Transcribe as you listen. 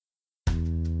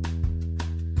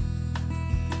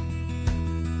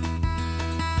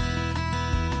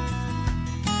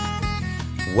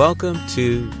Welcome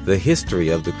to The History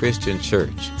of the Christian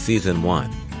Church, Season 1,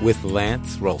 with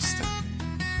Lance Rolston.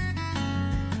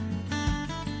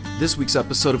 This week's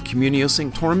episode of Communio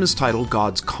Sanctorum is titled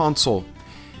God's Consul.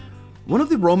 One of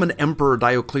the Roman Emperor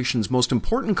Diocletian's most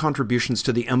important contributions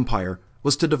to the empire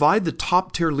was to divide the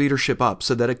top-tier leadership up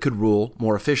so that it could rule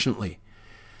more efficiently.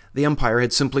 The empire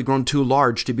had simply grown too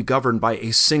large to be governed by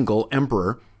a single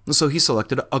emperor, and so he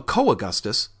selected a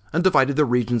co-Augustus and divided the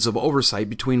regions of oversight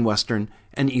between western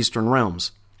and eastern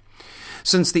realms.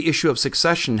 Since the issue of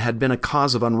succession had been a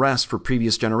cause of unrest for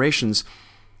previous generations,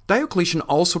 Diocletian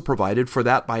also provided for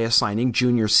that by assigning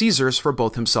junior Caesars for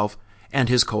both himself and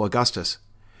his co-Augustus.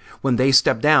 When they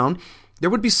stepped down, there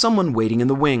would be someone waiting in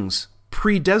the wings,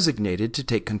 pre-designated to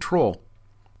take control.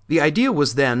 The idea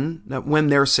was then that when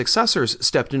their successors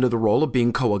stepped into the role of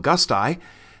being co-Augusti,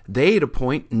 they'd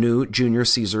appoint new junior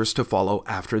Caesars to follow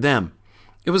after them.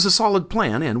 It was a solid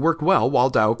plan and worked well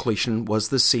while Diocletian was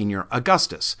the senior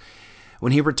Augustus.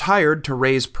 When he retired to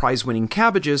raise prize-winning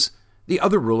cabbages, the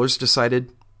other rulers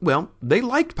decided, well, they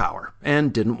liked power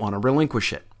and didn't want to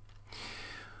relinquish it.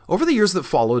 Over the years that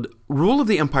followed, rule of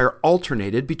the empire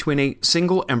alternated between a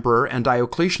single emperor and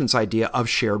Diocletian's idea of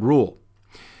shared rule.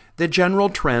 The general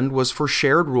trend was for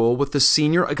shared rule with the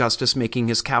senior Augustus making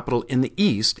his capital in the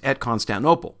east at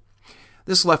Constantinople.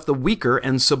 This left the weaker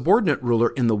and subordinate ruler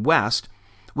in the west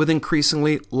with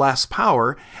increasingly less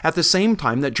power at the same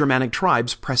time that Germanic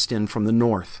tribes pressed in from the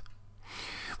north.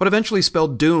 What eventually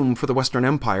spelled doom for the Western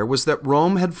Empire was that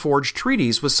Rome had forged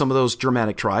treaties with some of those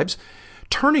Germanic tribes,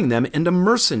 turning them into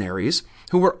mercenaries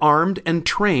who were armed and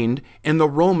trained in the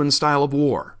Roman style of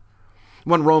war.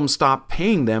 When Rome stopped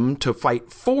paying them to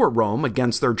fight for Rome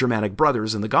against their Germanic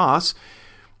brothers in the Goths,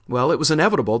 well, it was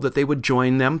inevitable that they would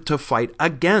join them to fight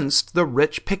against the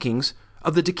rich pickings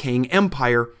of the decaying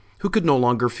empire, who could no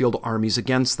longer field armies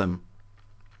against them.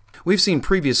 We've seen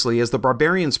previously, as the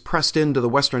barbarians pressed into the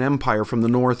Western Empire from the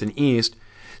north and east,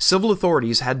 civil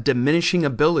authorities had diminishing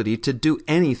ability to do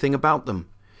anything about them.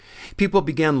 People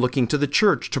began looking to the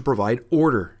church to provide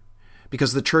order.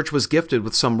 Because the church was gifted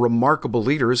with some remarkable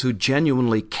leaders who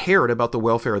genuinely cared about the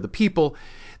welfare of the people,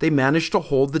 they managed to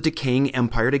hold the decaying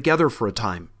empire together for a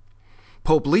time.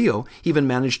 Pope Leo even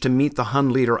managed to meet the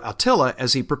Hun leader Attila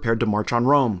as he prepared to march on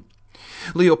Rome.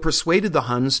 Leo persuaded the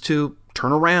Huns to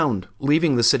turn around,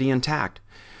 leaving the city intact.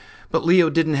 But Leo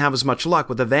didn't have as much luck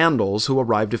with the Vandals, who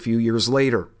arrived a few years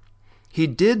later. He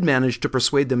did manage to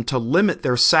persuade them to limit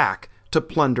their sack to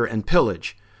plunder and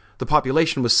pillage. The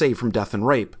population was saved from death and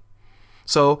rape.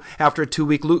 So, after a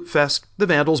 2-week loot fest, the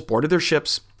Vandals boarded their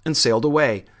ships and sailed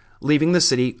away, leaving the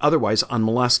city otherwise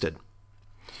unmolested.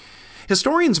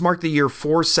 Historians mark the year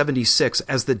 476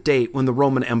 as the date when the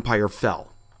Roman Empire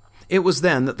fell. It was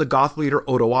then that the Goth leader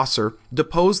Odoacer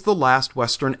deposed the last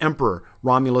Western emperor,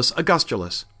 Romulus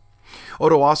Augustulus.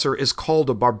 Odoacer is called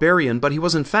a barbarian, but he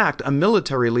was in fact a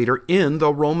military leader in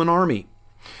the Roman army,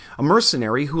 a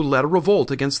mercenary who led a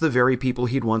revolt against the very people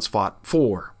he'd once fought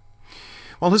for.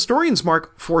 While historians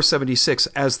mark 476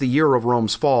 as the year of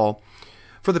Rome's fall,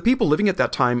 for the people living at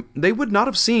that time, they would not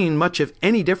have seen much of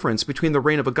any difference between the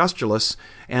reign of Augustulus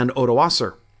and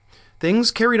Odoacer.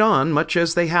 Things carried on much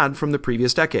as they had from the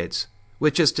previous decades,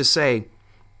 which is to say,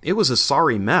 it was a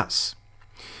sorry mess.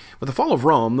 With the fall of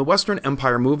Rome, the Western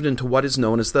Empire moved into what is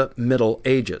known as the Middle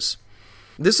Ages.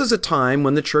 This is a time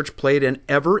when the church played an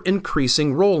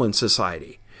ever-increasing role in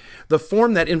society. The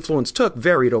form that influence took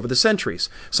varied over the centuries,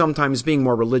 sometimes being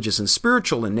more religious and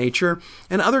spiritual in nature,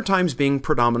 and other times being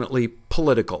predominantly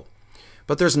political.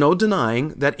 But there's no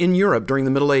denying that in Europe during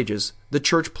the Middle Ages, the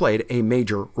church played a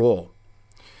major role.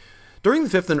 During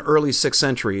the 5th and early 6th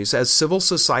centuries, as civil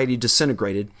society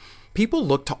disintegrated, people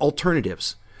looked to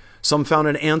alternatives. Some found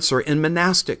an answer in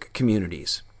monastic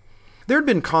communities. There had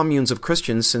been communes of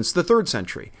Christians since the 3rd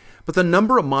century, but the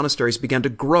number of monasteries began to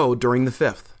grow during the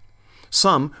 5th.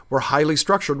 Some were highly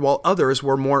structured, while others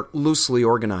were more loosely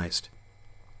organized.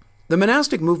 The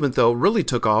monastic movement, though, really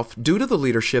took off due to the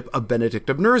leadership of Benedict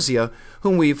of Nursia,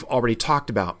 whom we've already talked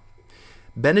about.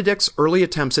 Benedict's early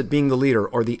attempts at being the leader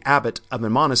or the abbot of a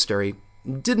monastery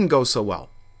didn't go so well.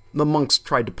 The monks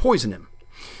tried to poison him.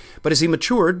 But as he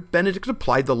matured, Benedict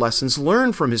applied the lessons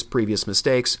learned from his previous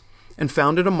mistakes and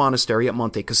founded a monastery at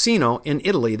Monte Cassino in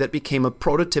Italy that became a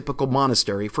prototypical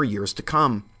monastery for years to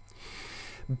come.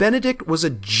 Benedict was a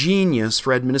genius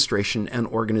for administration and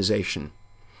organization.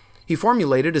 He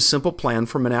formulated a simple plan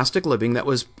for monastic living that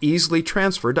was easily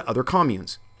transferred to other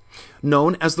communes.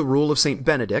 Known as the Rule of St.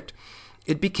 Benedict,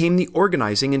 it became the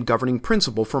organizing and governing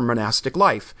principle for monastic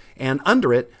life, and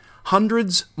under it,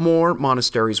 hundreds more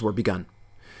monasteries were begun.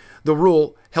 The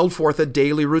rule held forth a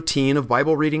daily routine of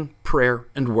Bible reading, prayer,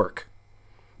 and work.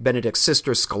 Benedict's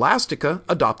sister Scholastica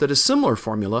adopted a similar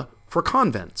formula for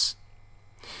convents.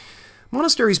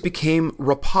 Monasteries became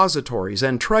repositories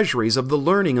and treasuries of the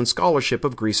learning and scholarship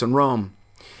of Greece and Rome.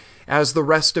 As the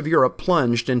rest of Europe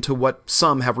plunged into what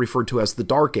some have referred to as the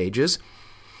Dark Ages,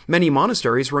 many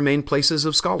monasteries remained places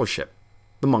of scholarship.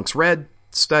 The monks read,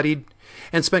 studied,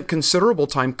 and spent considerable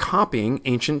time copying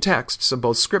ancient texts of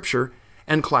both scripture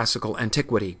and classical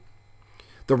antiquity.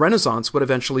 The Renaissance would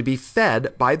eventually be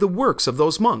fed by the works of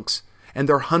those monks and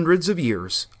their hundreds of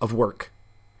years of work.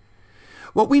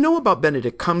 What we know about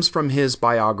Benedict comes from his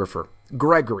biographer,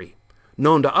 Gregory,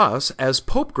 known to us as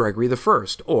Pope Gregory I,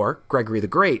 or Gregory the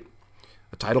Great,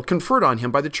 a title conferred on him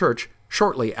by the Church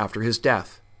shortly after his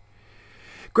death.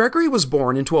 Gregory was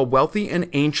born into a wealthy and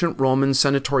ancient Roman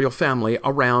senatorial family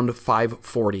around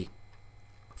 540.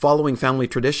 Following family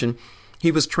tradition,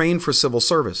 he was trained for civil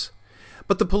service,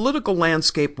 but the political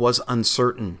landscape was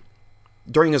uncertain.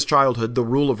 During his childhood, the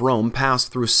rule of Rome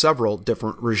passed through several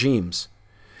different regimes.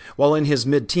 While in his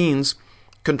mid-teens,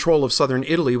 control of southern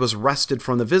Italy was wrested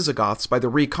from the Visigoths by the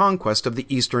reconquest of the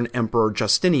Eastern Emperor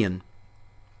Justinian.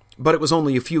 But it was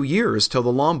only a few years till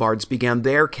the Lombards began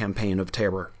their campaign of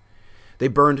terror. They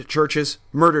burned churches,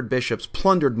 murdered bishops,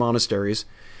 plundered monasteries,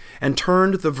 and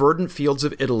turned the verdant fields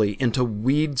of Italy into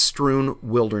weed-strewn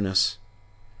wilderness.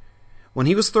 When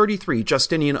he was 33,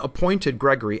 Justinian appointed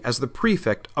Gregory as the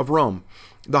prefect of Rome,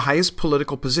 the highest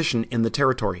political position in the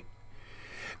territory.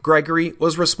 Gregory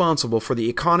was responsible for the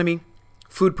economy,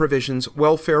 food provisions,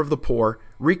 welfare of the poor,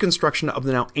 reconstruction of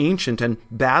the now ancient and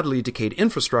badly decayed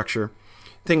infrastructure,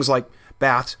 things like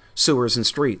baths, sewers, and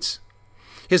streets.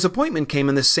 His appointment came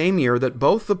in the same year that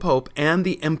both the Pope and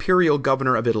the imperial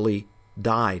governor of Italy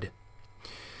died.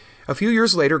 A few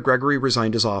years later, Gregory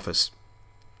resigned his office.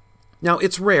 Now,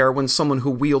 it's rare when someone who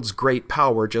wields great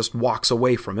power just walks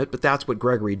away from it, but that's what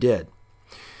Gregory did.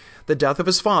 The death of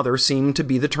his father seemed to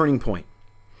be the turning point.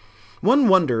 One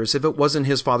wonders if it wasn't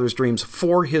his father's dreams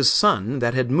for his son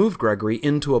that had moved Gregory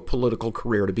into a political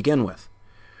career to begin with.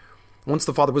 Once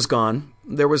the father was gone,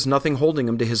 there was nothing holding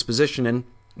him to his position, and,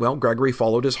 well, Gregory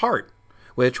followed his heart,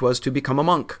 which was to become a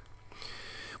monk.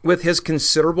 With his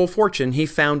considerable fortune, he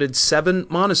founded 7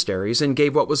 monasteries and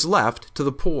gave what was left to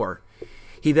the poor.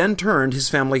 He then turned his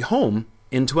family home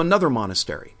into another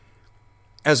monastery.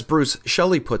 As Bruce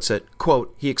Shelley puts it,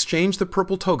 quote, he exchanged the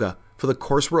purple toga for the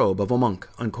coarse robe of a monk,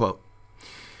 unquote.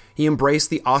 He embraced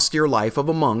the austere life of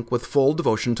a monk with full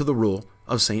devotion to the rule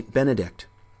of Saint Benedict.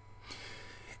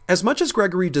 As much as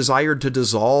Gregory desired to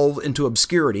dissolve into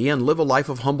obscurity and live a life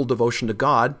of humble devotion to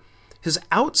God, his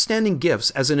outstanding gifts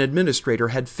as an administrator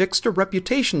had fixed a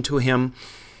reputation to him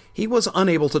he was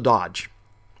unable to dodge.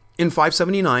 In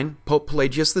 579, Pope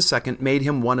Pelagius II made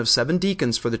him one of 7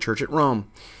 deacons for the church at Rome.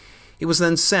 He was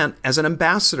then sent as an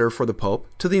ambassador for the Pope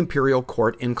to the imperial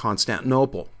court in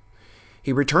Constantinople.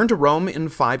 He returned to Rome in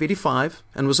 585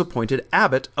 and was appointed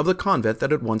abbot of the convent that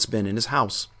had once been in his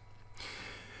house.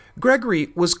 Gregory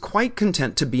was quite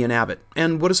content to be an abbot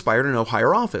and would aspire to no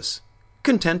higher office,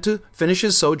 content to finish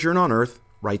his sojourn on earth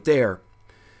right there.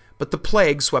 But the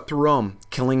plague swept through Rome,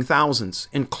 killing thousands,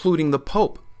 including the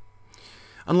Pope.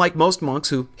 Unlike most monks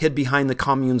who hid behind the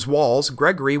commune's walls,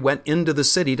 Gregory went into the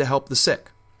city to help the sick,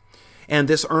 and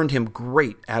this earned him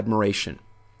great admiration.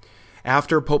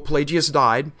 After Pope Pelagius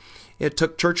died, it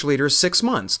took church leaders 6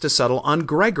 months to settle on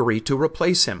Gregory to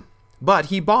replace him, but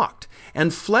he balked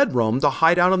and fled Rome to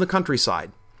hide out on the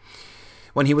countryside.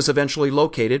 When he was eventually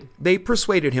located, they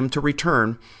persuaded him to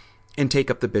return and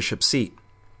take up the bishop's seat.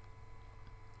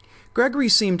 Gregory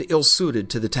seemed ill-suited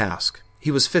to the task.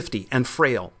 He was 50 and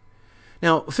frail.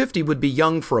 Now, 50 would be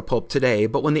young for a pope today,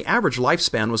 but when the average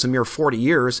lifespan was a mere 40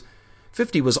 years,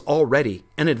 50 was already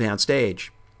an advanced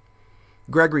age.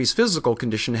 Gregory's physical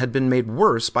condition had been made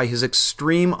worse by his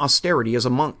extreme austerity as a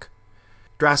monk.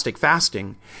 Drastic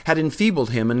fasting had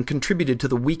enfeebled him and contributed to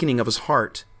the weakening of his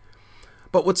heart.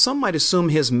 But what some might assume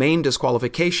his main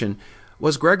disqualification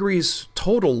was Gregory's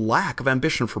total lack of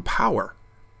ambition for power.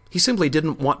 He simply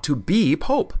didn't want to be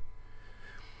pope.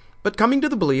 But coming to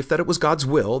the belief that it was God's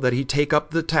will that he take up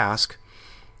the task,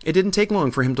 it didn't take long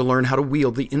for him to learn how to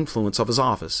wield the influence of his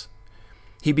office.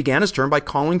 He began his term by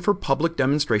calling for public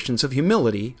demonstrations of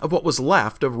humility of what was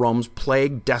left of Rome's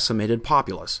plague-decimated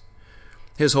populace.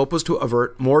 His hope was to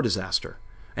avert more disaster,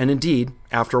 and indeed,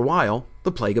 after a while,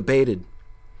 the plague abated.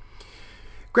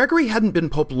 Gregory hadn't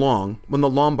been pope long when the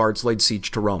Lombards laid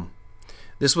siege to Rome.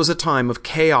 This was a time of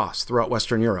chaos throughout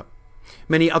Western Europe.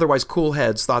 Many otherwise cool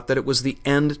heads thought that it was the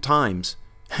end times,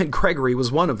 and Gregory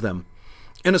was one of them.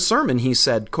 In a sermon, he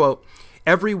said, quote,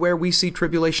 "Everywhere we see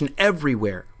tribulation,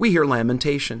 everywhere we hear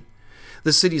lamentation.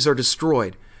 The cities are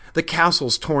destroyed. the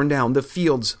castles torn down, the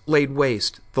fields laid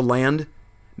waste, the land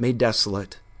made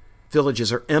desolate.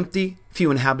 Villages are empty,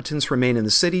 few inhabitants remain in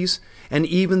the cities, and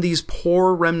even these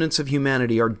poor remnants of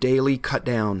humanity are daily cut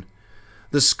down.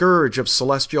 The scourge of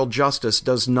celestial justice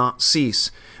does not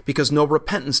cease, because no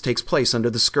repentance takes place under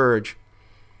the scourge.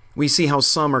 We see how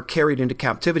some are carried into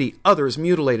captivity, others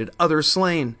mutilated, others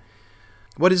slain.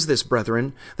 What is this,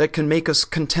 brethren, that can make us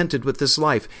contented with this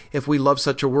life? If we love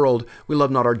such a world, we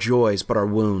love not our joys, but our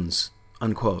wounds."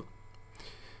 Unquote.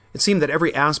 It seemed that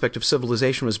every aspect of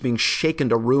civilization was being shaken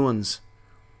to ruins.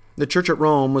 The church at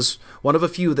Rome was one of a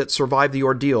few that survived the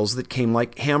ordeals that came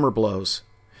like hammer blows.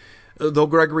 Though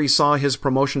Gregory saw his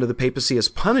promotion to the papacy as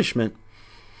punishment,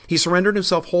 he surrendered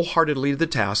himself wholeheartedly to the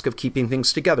task of keeping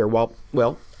things together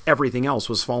while, everything else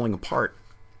was falling apart.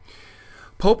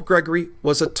 Pope Gregory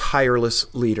was a tireless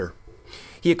leader.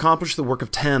 He accomplished the work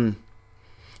of 10.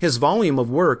 His volume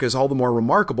of work is all the more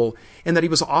remarkable in that he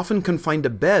was often confined to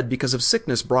bed because of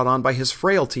sickness brought on by his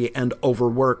frailty and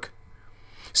overwork.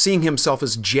 Seeing himself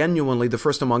as genuinely the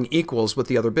first among equals with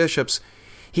the other bishops,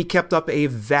 he kept up a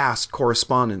vast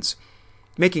correspondence,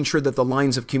 making sure that the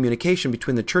lines of communication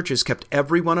between the churches kept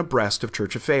everyone abreast of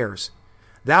church affairs.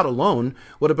 That alone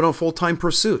would have been a full-time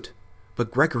pursuit,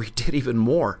 but Gregory did even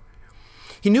more.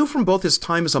 He knew from both his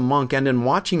time as a monk and in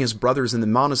watching his brothers in the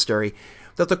monastery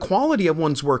that the quality of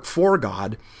one's work for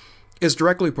God is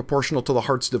directly proportional to the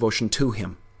heart's devotion to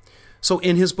Him. So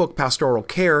in his book, Pastoral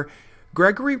Care,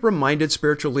 Gregory reminded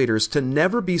spiritual leaders to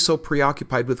never be so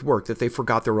preoccupied with work that they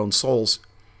forgot their own souls.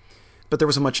 But there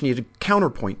was a much-needed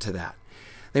counterpoint to that.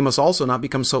 They must also not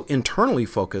become so internally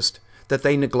focused that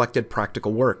they neglected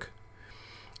practical work.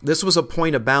 This was a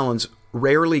point of balance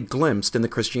rarely glimpsed in the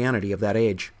Christianity of that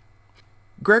age.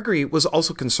 Gregory was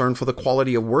also concerned for the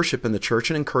quality of worship in the church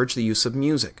and encouraged the use of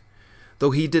music. Though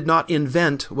he did not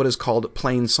invent what is called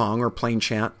plain song or plain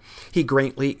chant, he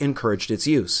greatly encouraged its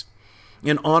use.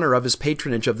 In honor of his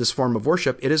patronage of this form of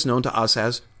worship, it is known to us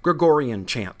as Gregorian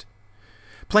chant.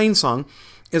 Plain song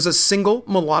is a single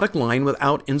melodic line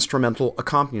without instrumental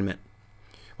accompaniment.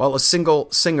 While a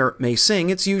single singer may sing,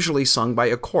 it's usually sung by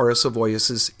a chorus of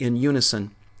voices in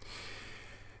unison.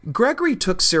 Gregory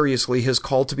took seriously his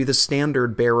call to be the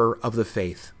standard bearer of the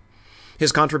faith.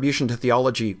 His contribution to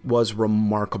theology was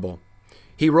remarkable.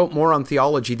 He wrote more on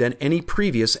theology than any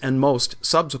previous and most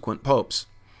subsequent popes.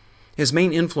 His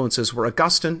main influences were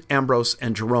Augustine, Ambrose,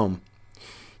 and Jerome.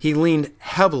 He leaned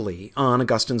heavily on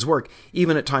Augustine's work,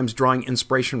 even at times drawing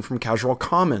inspiration from casual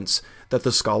comments that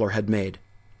the scholar had made.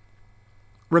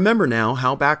 Remember now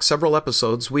how back several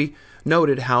episodes we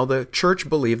noted how the church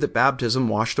believed that baptism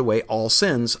washed away all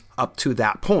sins up to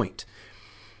that point.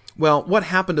 Well, what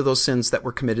happened to those sins that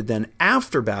were committed then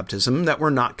after baptism that were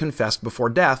not confessed before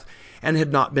death and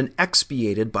had not been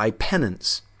expiated by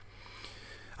penance?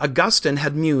 Augustine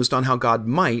had mused on how God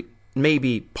might,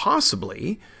 maybe,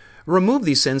 possibly, remove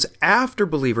these sins after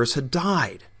believers had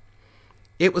died.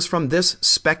 It was from this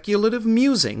speculative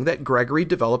musing that Gregory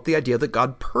developed the idea that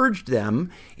God purged them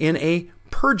in a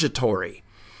purgatory,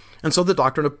 and so the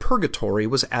doctrine of purgatory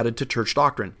was added to church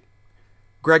doctrine.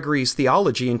 Gregory's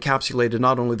theology encapsulated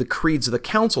not only the creeds of the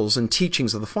councils and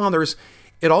teachings of the fathers,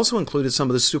 it also included some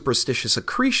of the superstitious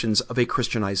accretions of a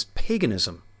Christianized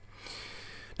paganism.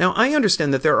 Now, I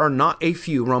understand that there are not a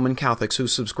few Roman Catholics who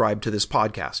subscribe to this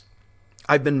podcast.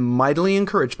 I've been mightily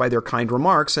encouraged by their kind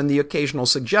remarks and the occasional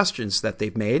suggestions that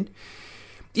they've made.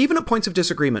 Even at points of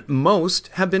disagreement, most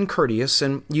have been courteous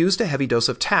and used a heavy dose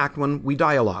of tact when we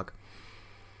dialogue.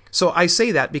 So I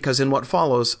say that because in what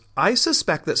follows, I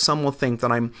suspect that some will think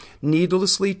that I'm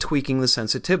needlessly tweaking the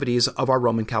sensitivities of our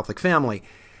Roman Catholic family.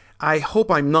 I hope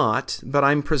I'm not, but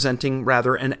I'm presenting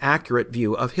rather an accurate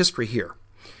view of history here.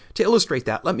 To illustrate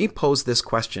that, let me pose this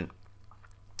question.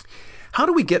 How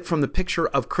do we get from the picture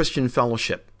of Christian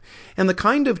fellowship and the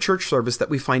kind of church service that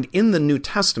we find in the New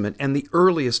Testament and the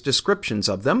earliest descriptions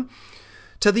of them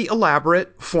to the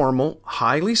elaborate, formal,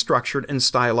 highly structured, and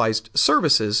stylized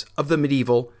services of the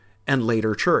medieval and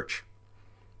later church?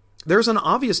 There's an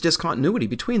obvious discontinuity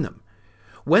between them.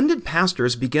 When did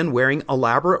pastors begin wearing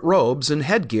elaborate robes and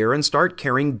headgear and start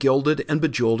carrying gilded and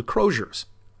bejeweled croziers?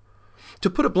 To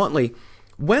put it bluntly,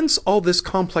 whence all this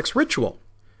complex ritual?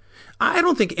 I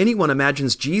don't think anyone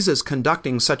imagines Jesus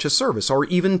conducting such a service, or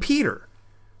even Peter.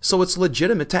 So it's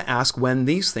legitimate to ask when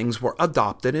these things were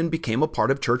adopted and became a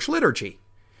part of church liturgy.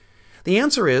 The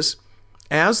answer is,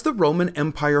 as the Roman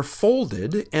Empire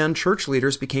folded and church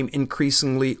leaders became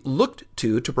increasingly looked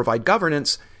to provide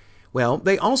governance, well,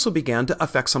 they also began to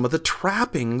affect some of the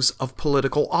trappings of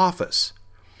political office.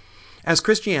 As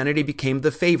Christianity became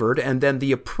the favored and then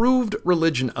the approved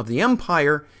religion of the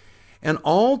empire, and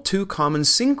all too common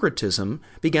syncretism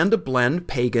began to blend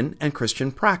pagan and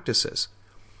Christian practices.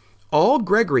 All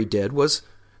Gregory did was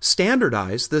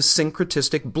standardize the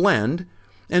syncretistic blend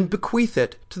and bequeath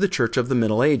it to the Church of the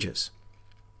Middle Ages.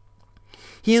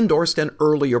 He endorsed an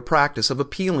earlier practice of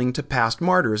appealing to past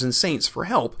martyrs and saints for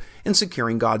help in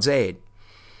securing God's aid.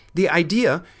 The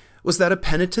idea was that a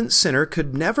penitent sinner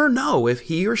could never know if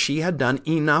he or she had done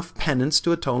enough penance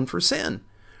to atone for sin.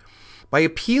 By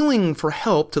appealing for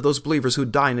help to those believers who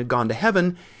died and had gone to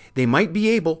heaven, they might be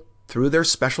able, through their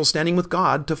special standing with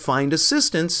God, to find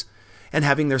assistance and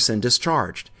having their sin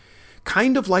discharged.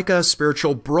 Kind of like a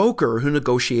spiritual broker who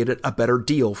negotiated a better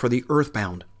deal for the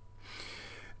earthbound.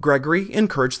 Gregory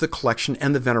encouraged the collection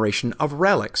and the veneration of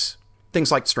relics,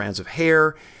 things like strands of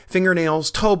hair, fingernails,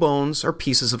 toe bones, or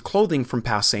pieces of clothing from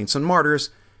past saints and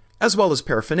martyrs, as well as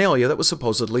paraphernalia that was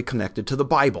supposedly connected to the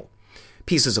Bible,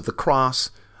 pieces of the cross,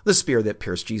 the spear that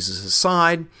pierced Jesus'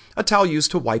 side, a towel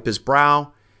used to wipe his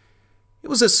brow. It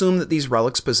was assumed that these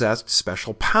relics possessed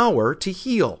special power to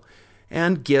heal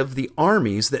and give the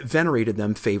armies that venerated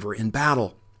them favor in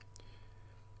battle.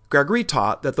 Gregory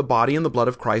taught that the body and the blood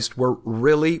of Christ were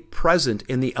really present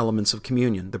in the elements of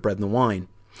communion, the bread and the wine.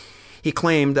 He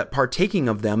claimed that partaking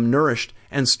of them nourished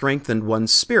and strengthened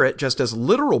one's spirit just as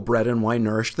literal bread and wine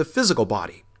nourished the physical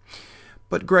body.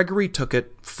 But Gregory took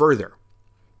it further.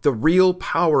 The real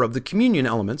power of the communion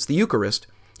elements, the Eucharist,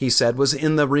 he said, was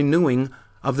in the renewing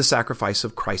of the sacrifice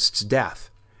of Christ's death.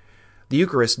 The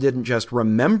Eucharist didn't just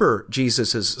remember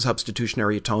Jesus'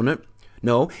 substitutionary atonement.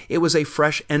 No, it was a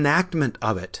fresh enactment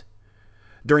of it.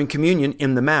 During communion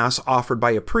in the Mass offered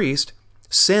by a priest,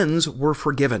 sins were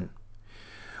forgiven.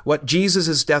 What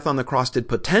Jesus' death on the cross did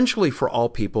potentially for all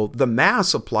people, the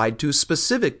Mass applied to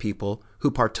specific people who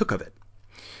partook of it.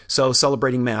 So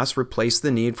celebrating Mass replaced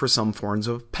the need for some forms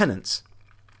of penance.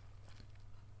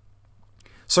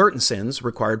 Certain sins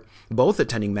required both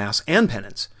attending Mass and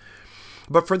penance.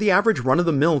 But for the average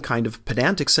run-of-the-mill kind of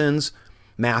pedantic sins,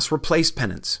 Mass replaced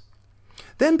penance.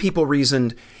 Then people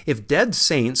reasoned, if dead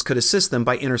saints could assist them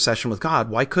by intercession with God,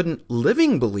 why couldn't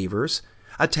living believers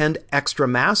attend extra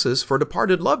Masses for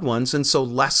departed loved ones and so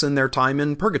lessen their time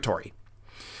in purgatory?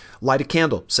 Light a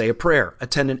candle, say a prayer,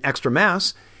 attend an extra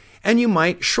Mass, and you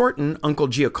might shorten Uncle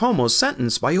Giacomo's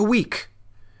sentence by a week.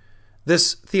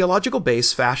 This theological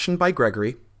base fashioned by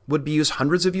Gregory would be used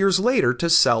hundreds of years later to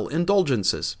sell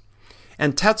indulgences.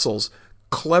 And Tetzel's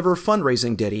clever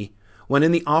fundraising ditty, when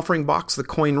in the offering box the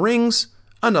coin rings,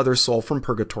 another soul from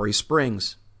purgatory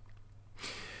springs.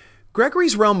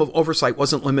 Gregory's realm of oversight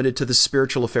wasn't limited to the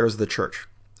spiritual affairs of the church.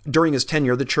 During his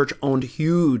tenure, the church owned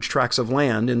huge tracts of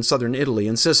land in southern Italy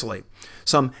and Sicily,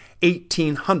 some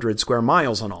 1,800 square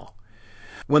miles in all.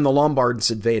 When the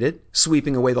Lombards invaded,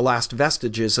 sweeping away the last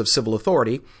vestiges of civil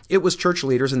authority, it was church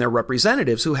leaders and their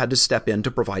representatives who had to step in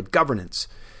to provide governance.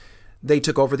 They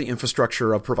took over the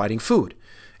infrastructure of providing food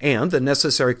and the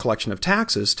necessary collection of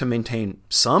taxes to maintain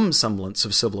some semblance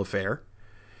of civil affair.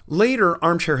 Later,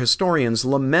 armchair historians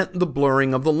lament the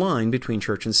blurring of the line between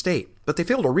church and state, but they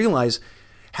fail to realize,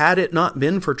 had it not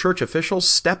been for church officials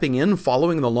stepping in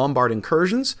following the Lombard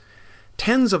incursions,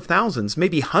 tens of thousands,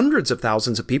 maybe hundreds of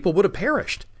thousands of people would have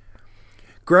perished.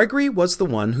 Gregory was the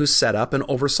one who set up and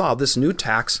oversaw this new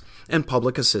tax and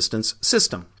public assistance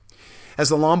system. As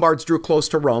the Lombards drew close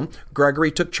to Rome,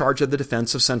 Gregory took charge of the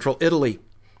defense of central Italy.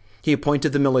 He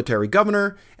appointed the military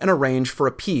governor and arranged for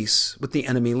a peace with the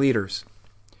enemy leaders.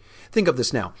 Think of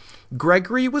this now.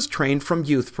 Gregory was trained from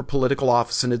youth for political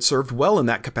office and had served well in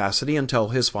that capacity until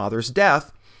his father's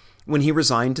death, when he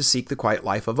resigned to seek the quiet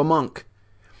life of a monk.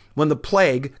 When the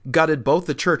plague gutted both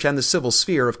the church and the civil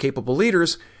sphere of capable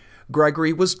leaders,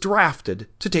 Gregory was drafted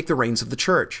to take the reins of the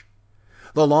church.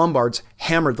 The Lombards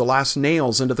hammered the last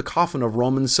nails into the coffin of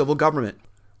Roman civil government,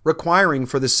 requiring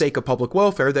for the sake of public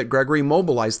welfare that Gregory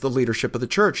mobilized the leadership of the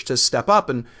church to step up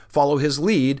and follow his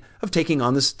lead of taking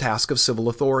on this task of civil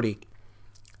authority.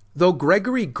 Though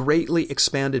Gregory greatly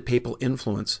expanded papal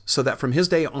influence so that from his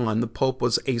day on the Pope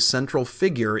was a central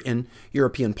figure in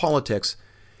European politics,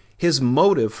 his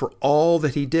motive for all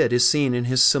that he did is seen in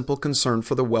his simple concern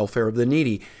for the welfare of the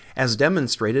needy, as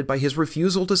demonstrated by his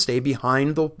refusal to stay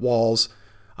behind the walls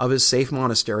of his safe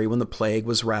monastery when the plague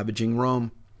was ravaging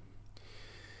Rome.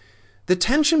 The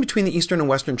tension between the Eastern and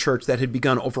Western Church that had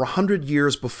begun over 100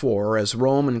 years before, as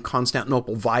Rome and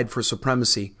Constantinople vied for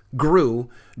supremacy, grew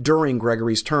during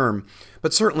Gregory's term,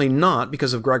 but certainly not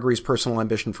because of Gregory's personal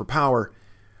ambition for power.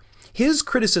 His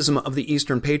criticism of the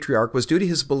Eastern Patriarch was due to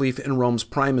his belief in Rome's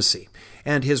primacy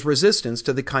and his resistance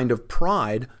to the kind of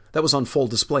pride that was on full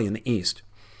display in the East.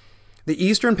 The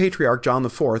Eastern Patriarch John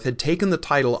IV had taken the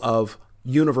title of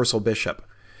Universal Bishop,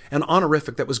 an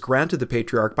honorific that was granted the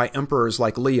patriarch by emperors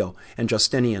like Leo and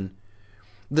Justinian.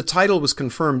 The title was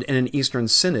confirmed in an Eastern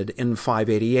Synod in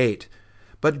 588,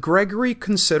 but Gregory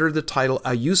considered the title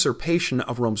a usurpation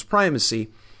of Rome's primacy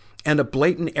and a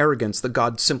blatant arrogance that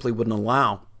God simply wouldn't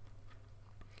allow.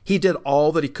 He did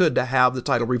all that he could to have the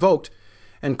title revoked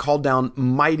and called down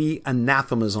mighty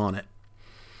anathemas on it.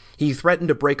 He threatened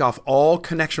to break off all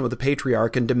connection with the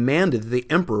patriarch and demanded that the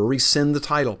emperor rescind the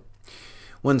title.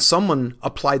 When someone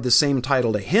applied the same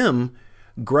title to him,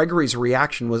 Gregory's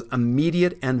reaction was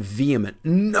immediate and vehement.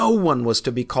 No one was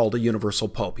to be called a universal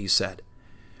pope, he said.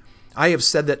 I have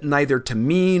said that neither to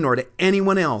me nor to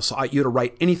anyone else ought you to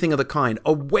write anything of the kind.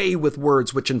 Away with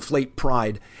words which inflate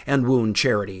pride and wound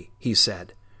charity, he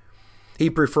said. He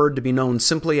preferred to be known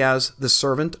simply as the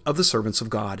servant of the servants of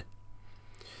God.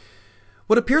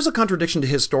 What appears a contradiction to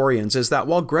historians is that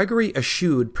while Gregory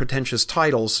eschewed pretentious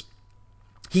titles,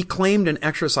 he claimed and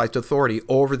exercised authority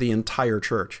over the entire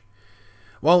church.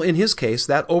 While in his case,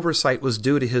 that oversight was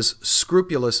due to his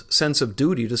scrupulous sense of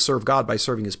duty to serve God by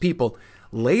serving his people,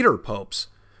 later popes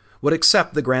would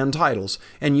accept the grand titles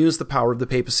and use the power of the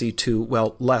papacy to,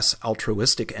 less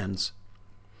altruistic ends.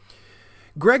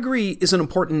 Gregory is an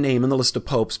important name in the list of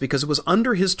popes because it was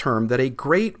under his term that a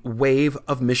great wave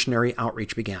of missionary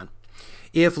outreach began.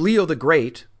 If Leo the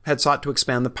Great had sought to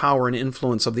expand the power and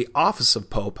influence of the office of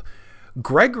pope,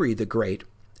 Gregory the Great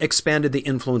expanded the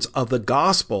influence of the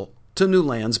gospel to new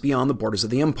lands beyond the borders of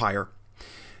the empire.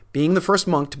 Being the first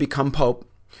monk to become pope,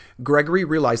 Gregory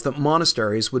realized that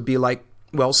monasteries would be like,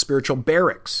 spiritual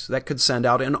barracks that could send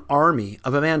out an army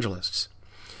of evangelists.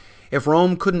 If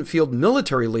Rome couldn't field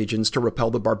military legions to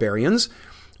repel the barbarians,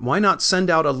 why not send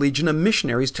out a legion of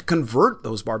missionaries to convert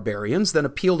those barbarians, then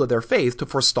appeal to their faith to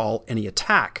forestall any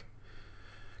attack?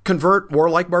 Convert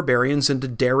warlike barbarians into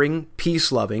daring,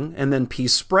 peace-loving, and then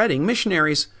peace-spreading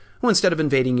missionaries who, instead of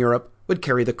invading Europe, would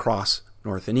carry the cross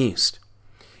north and east.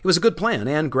 It was a good plan,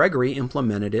 and Gregory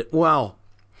implemented it well.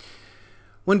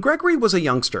 When Gregory was a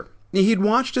youngster, he'd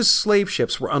watched as slave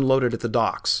ships were unloaded at the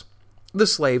docks. The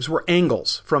slaves were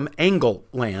Angles, from Angle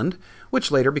land,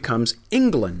 which later becomes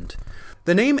England.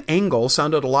 The name Angle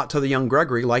sounded a lot to the young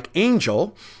Gregory like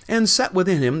angel, and set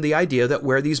within him the idea that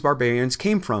where these barbarians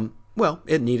came from,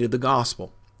 it needed the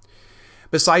gospel.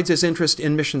 Besides his interest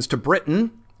in missions to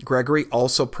Britain, Gregory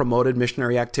also promoted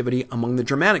missionary activity among the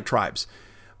Germanic tribes,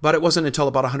 but it wasn't until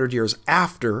about 100 years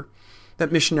after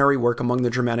that missionary work among the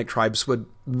Germanic tribes would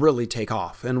really take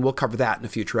off, and we'll cover that in a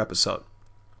future episode.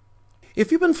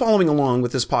 If you've been following along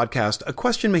with this podcast, a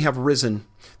question may have risen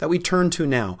that we turn to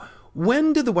now.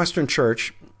 When did the Western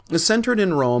Church, centered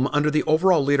in Rome under the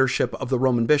overall leadership of the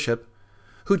Roman bishop,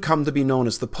 who'd come to be known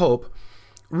as the Pope,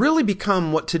 really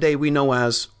become what today we know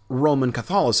as Roman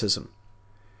Catholicism?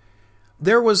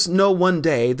 There was no one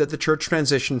day that the church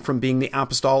transitioned from being the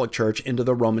Apostolic Church into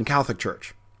the Roman Catholic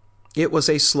Church. It was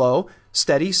a slow,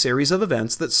 steady series of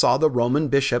events that saw the Roman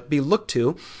bishop be looked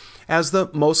to as the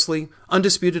mostly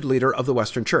undisputed leader of the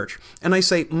Western Church. And I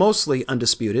say mostly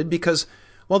undisputed because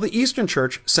while the Eastern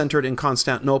Church, centered in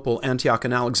Constantinople, Antioch,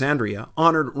 and Alexandria,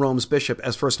 honored Rome's bishop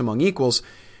as first among equals,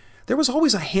 there was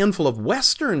always a handful of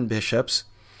Western bishops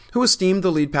who esteemed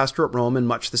the lead pastor at Rome in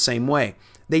much the same way.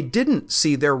 They didn't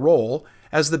see their role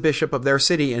as the bishop of their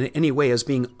city in any way as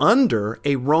being under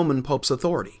a Roman pope's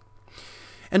authority.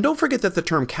 And don't forget that the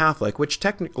term Catholic, which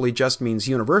technically just means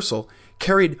universal,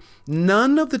 carried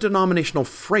none of the denominational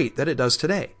freight that it does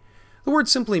today. The word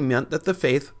simply meant that the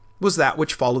faith was that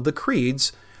which followed the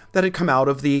creeds that had come out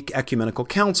of the ecumenical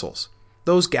councils,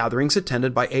 those gatherings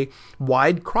attended by a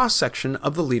wide cross-section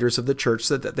of the leaders of the church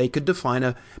so that they could define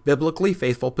a biblically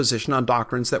faithful position on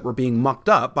doctrines that were being mucked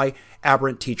up by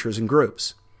aberrant teachers and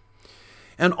groups.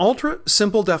 An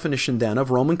ultra-simple definition, then,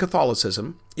 of Roman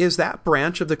Catholicism is that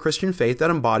branch of the Christian faith that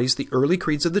embodies the early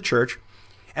creeds of the church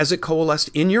as it coalesced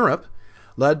in Europe,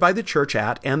 led by the church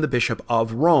at and the bishop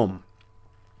of Rome.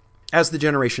 As the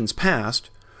generations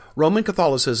passed, Roman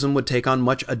Catholicism would take on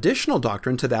much additional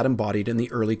doctrine to that embodied in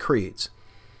the early creeds.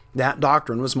 That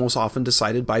doctrine was most often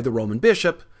decided by the Roman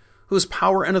bishop, whose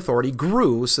power and authority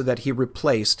grew so that he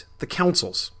replaced the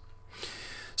councils.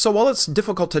 So while it's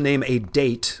difficult to name a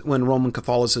date when Roman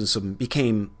Catholicism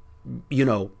became,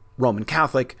 Roman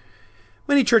Catholic,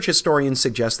 many church historians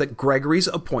suggest that Gregory's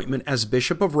appointment as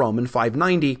Bishop of Rome in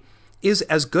 590 is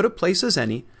as good a place as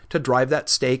any to drive that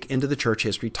stake into the church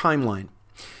history timeline.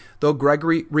 Though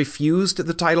Gregory refused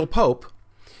the title Pope,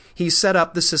 he set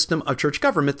up the system of church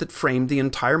government that framed the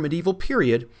entire medieval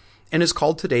period and is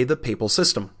called today the Papal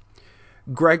System.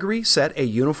 Gregory set a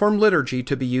uniform liturgy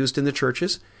to be used in the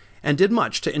churches and did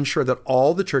much to ensure that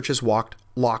all the churches walked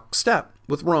lockstep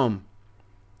with Rome.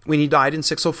 when he died in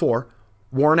 604,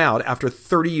 worn out after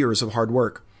 30 years of hard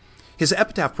work. His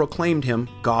epitaph proclaimed him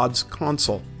God's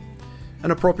Consul,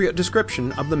 an appropriate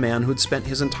description of the man who had spent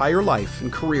his entire life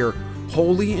and career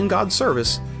wholly in God's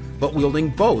service, but wielding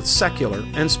both secular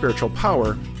and spiritual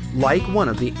power, like one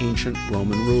of the ancient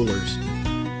Roman rulers.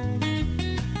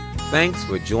 Thanks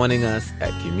for joining us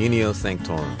at Communio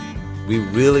Sanctorum. We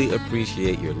really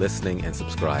appreciate your listening and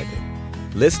subscribing.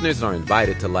 Listeners are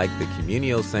invited to like the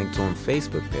Communio Sanctorum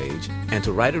Facebook page and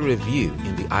to write a review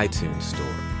in the iTunes Store.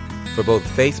 For both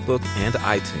Facebook and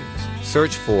iTunes,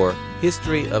 search for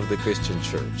History of the Christian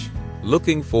Church.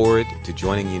 Looking forward to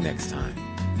joining you next time.